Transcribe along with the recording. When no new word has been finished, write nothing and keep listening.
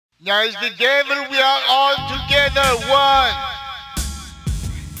Now as the devil we are all together one.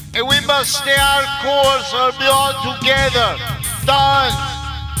 And we must stay our course or be all together. Done.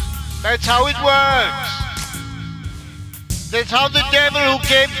 That's how it works. That's how the devil who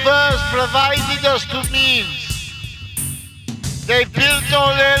came first provided us two means. They built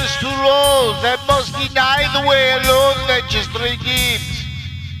all else to roles that must deny the way alone that just redeems.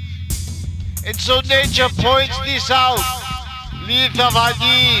 And so nature points this out. Leaf of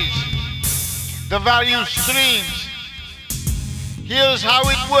ideas, the value streams. Here's how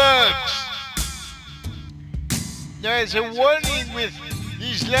it works. There's a warning with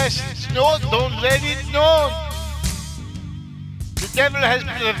these lessons. No, don't let it known. The devil has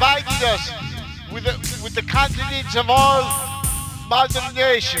provided us with the continents of all modern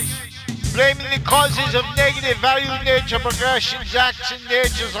nations, blaming the causes of negative value nature progressions, acts and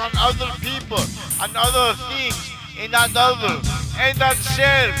natures on other people, on other things, and on others, and on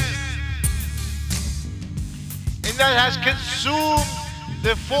self. And that has consumed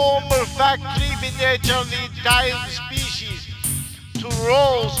the former fact-driven nature of the entire species to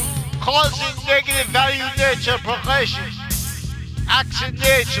roles, causing negative value nature progressions, acts and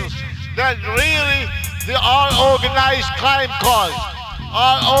natures that really our organized crime caused.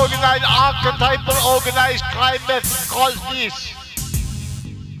 Our organized, archetypal organized crime method caused this.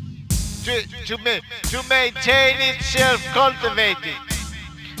 To maintain itself cultivated.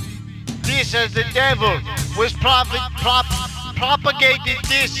 This as the devil was propagated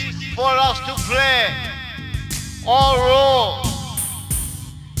this for us to play our role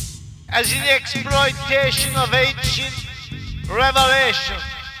as an exploitation of ancient revelation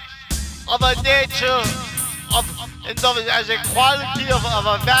of a nature as a quality of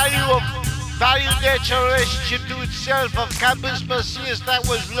a value nature relationship to itself of campus Marcius that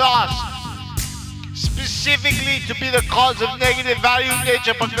was lost, specifically to be the cause of negative value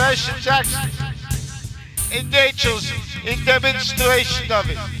nature progressions acts in natures in demonstration of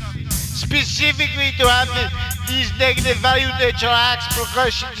it, specifically to have these negative value nature acts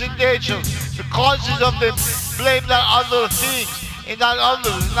progressions in nature, the causes of them blamed on other things and on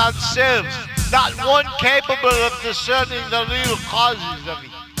others, not selves. Not one capable of discerning the real causes of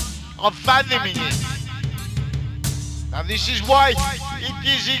it, of fathoming it. Now this is why it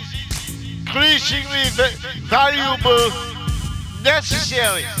is increasingly valuable,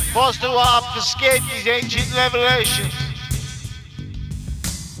 necessary for us to obfuscate these ancient revelations.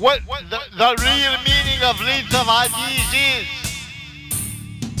 What the real meaning of leaves of ideas is.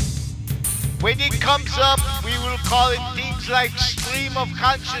 When it comes up, we will call it things like stream of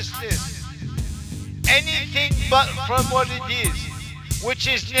consciousness. Anything but from what it is, which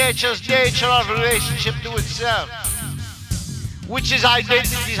is nature's nature of relationship to itself, which is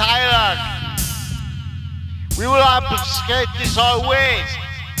identity's hierarchy. We will obfuscate this always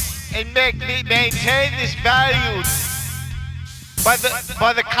and maintain this value by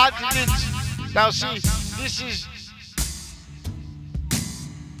the continents. Now see, this is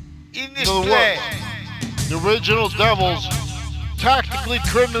in this play. The original devils tactically,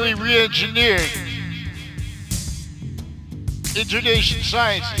 criminally re-engineered intonation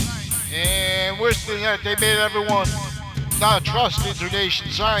sciences, and worse than that, they made everyone not trust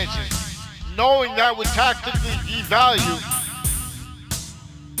intonation sciences, knowing that would tactically devalue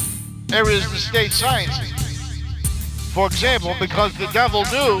areas of the state sciences. For example, because the devil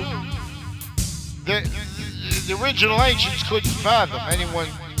knew that the original ancients couldn't fathom anyone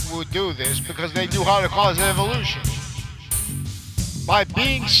would do this because they knew how to cause evolution. By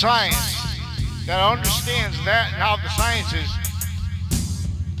being science that understands that and how the sciences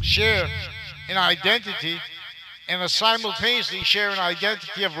share an identity and simultaneously share an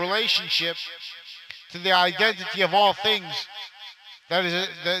identity of relationship to the identity of all things that is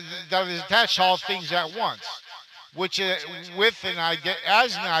attached to all things at once, which with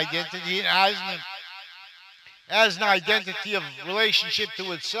as an identity and as an identity of relationship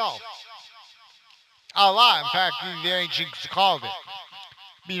to itself. Allah, in fact, the ancients called it.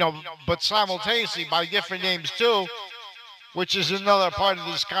 But simultaneously by different names too, which is another part of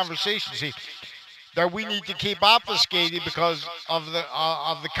this conversation, see, that we need to keep obfuscating because of the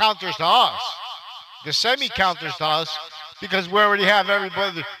counters to us, the semi-counters to us, because we already have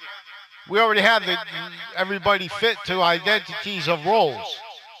everybody. We already have everybody fit to identities of roles,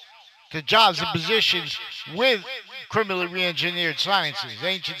 to jobs and positions with criminally re-engineered sciences,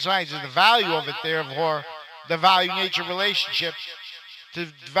 ancient sciences. The value of it, therefore, the value-nature relationship to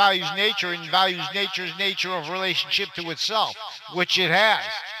values nature and values nature's nature of relationship to itself, which it has.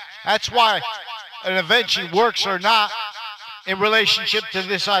 That's why an invention works or not in relationship to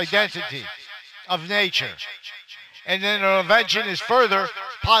this identity of nature. And then an invention is further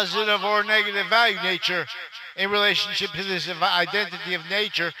positive or negative value nature in relationship to this identity of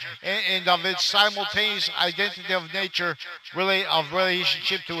nature and of its simultaneous identity of nature of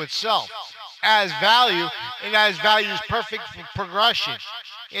relationship to itself as value and as value's perfect progression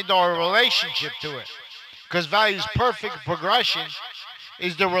into our relationship to it. Because value's perfect progression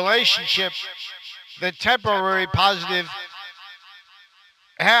is the relationship that temporary positive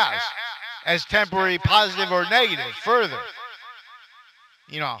has as temporary positive or negative further.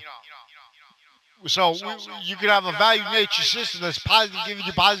 So you could have a value nature system that's positive, giving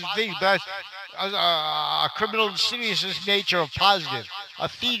you positive things, but that's a criminal insidiousness nature of positive, a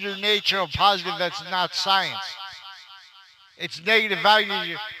theater nature of positive that's not science. It's negative value,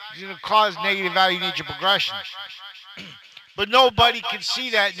 it's going to cause negative value nature progression. But nobody can see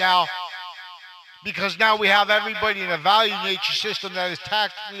that now because now we have everybody in a value nature system that is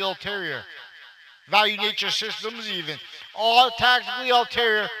tactically ulterior. Value nature systems even. All tactically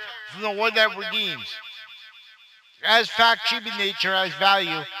ulterior from the one that redeems. As fact treatment nature, as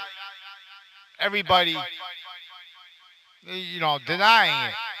value, everybody, denying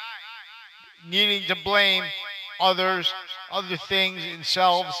it. Needing to blame others, other things,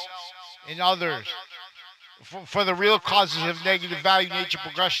 themselves, and others for the real causes of negative value nature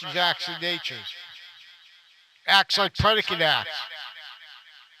progressions, acts, and natures. Acts like predicate acts,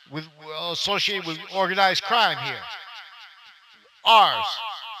 associated with organized crime here. Ours.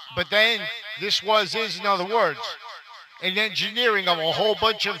 But then, is, in other words, an engineering of a whole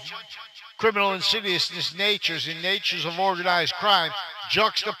bunch of criminal insidiousness natures and natures of organized crime,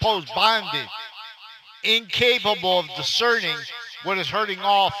 juxtaposed, bonded, incapable of discerning what is hurting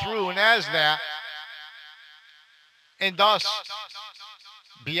all through and as that, and thus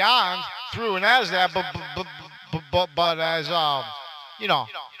beyond, through and as that, but as,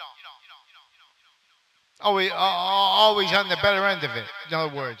 always on the better end of it, in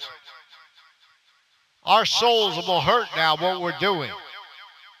other words. Our souls will hurt now what we're doing.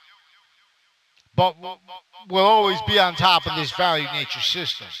 But we'll always be on top of this value nature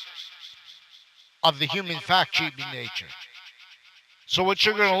system of the human fact treatment nature. So what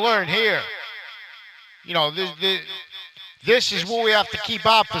you're going to learn here, this is what we have to keep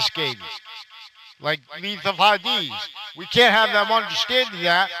obfuscating. Like lethal hadiths. We can't have them understanding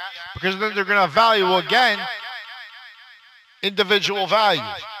that because then they're going to value again individual value,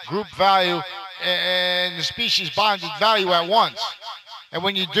 group value, and the species bonded value at once. And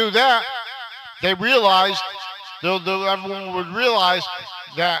when you do that, they realize, everyone would realize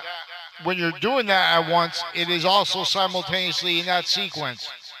that when you're doing that at once, it is also simultaneously in that sequence,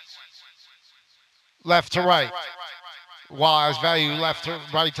 left to right, while as value left to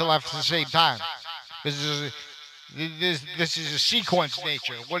right to left at the same time. This is a sequence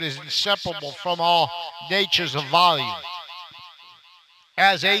nature, what is inseparable from all natures of volume,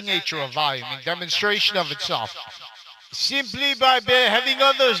 as a nature of volume, in demonstration of itself. Simply by having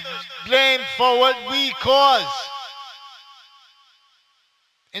others blamed for what we cause.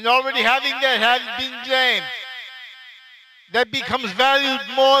 And already having that having been blamed, that becomes valued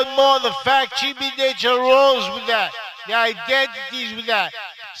more and more. The fact treatment nature rolls with that. The identities with that.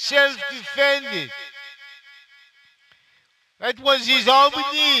 Self-defended. That was his all we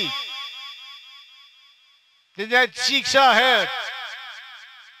need. Then that seeks our help.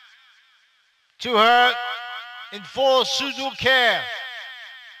 To hurt and for pseudo-care.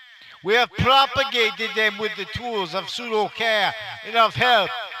 We have propagated them with the tools of pseudo-care and of help,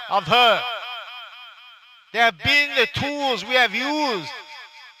 of hurt. They have been the tools we have used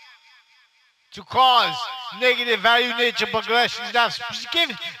to cause negative value nature progressions. Now,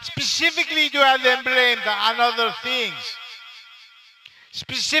 specifically to have them blamed on other things.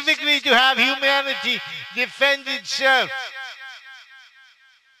 Specifically to have humanity defend itself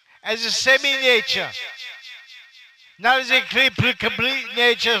as a semi-nature. Not as a complete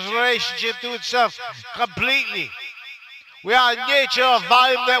nature's relationship to itself, completely. We are a nature of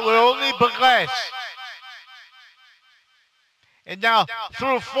volume that will only progress. And now,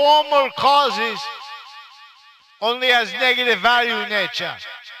 through formal causes, only as negative value nature,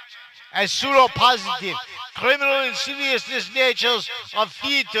 as pseudo-positive, criminal insidiousness natures of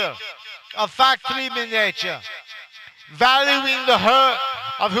theater, of fact treatment nature, valuing the hurt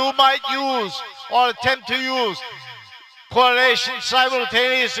of who might use or attempt to use correlation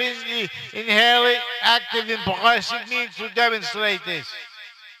simultaneously inherently active and progressive means to demonstrate this.